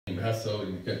Brussels,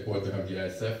 in the headquarters of the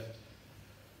ISF.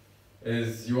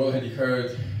 As you already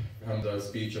heard from the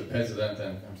speech of President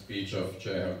and from speech of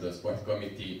Chair of the Sport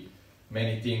Committee,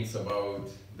 many things about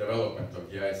development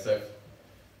of the ISF.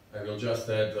 I will just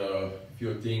add a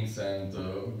few things and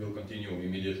we'll continue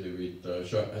immediately with a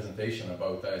short presentation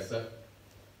about ISF.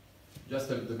 Just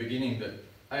at the beginning, the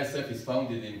ISF is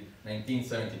founded in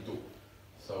 1972.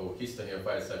 So history of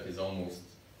ISF is almost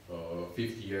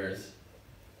 50 years.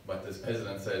 But as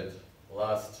President said,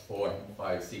 last 4,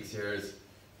 5, 6 years,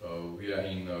 we are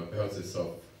in a process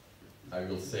of, I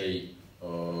will say,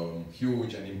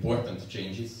 huge and important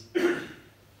changes.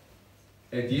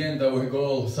 At the end, our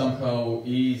goal somehow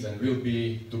is and will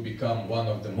be to become one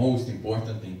of the most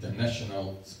important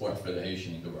international sport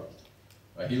federations in the world.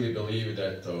 I really believe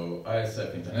that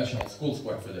ISF, International School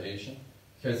Sport Federation,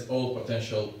 has all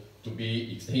potential to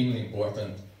be extremely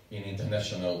important in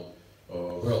international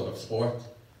world of sport,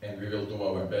 and we will do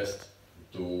our best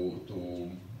to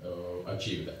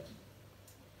achieve that.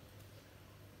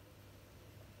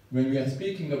 When we are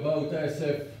speaking about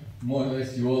ISF, more or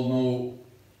less you all know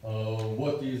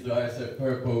what is the ISF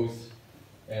purpose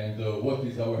and what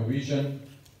is our vision.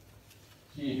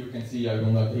 Here you can see I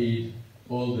will not read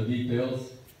all the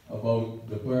details about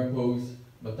the purpose,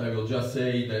 but I will just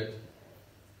say that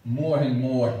more and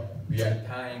more we are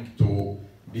trying to,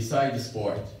 beside the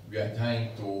sport, we are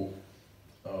trying to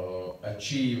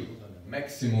achieve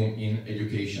maximum in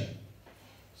education.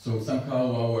 So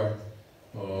somehow our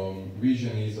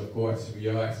vision is, of course, we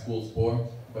are school sport,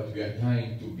 but we are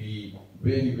trying to be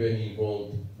very, very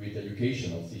involved with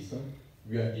educational system.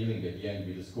 We are dealing at the end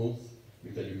with the schools,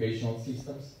 with educational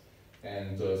systems,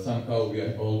 and somehow we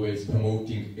are always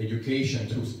promoting education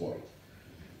through sport.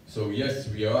 So yes,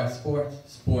 we are sport.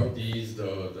 Sport is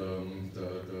the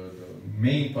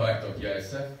main part of the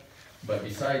ISF, but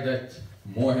beside that,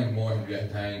 more and more we are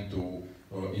trying to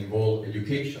involve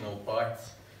educational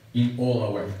parts in all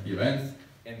our events,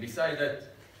 and beside that,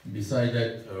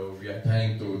 we are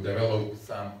trying to develop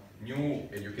some new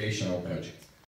educational projects.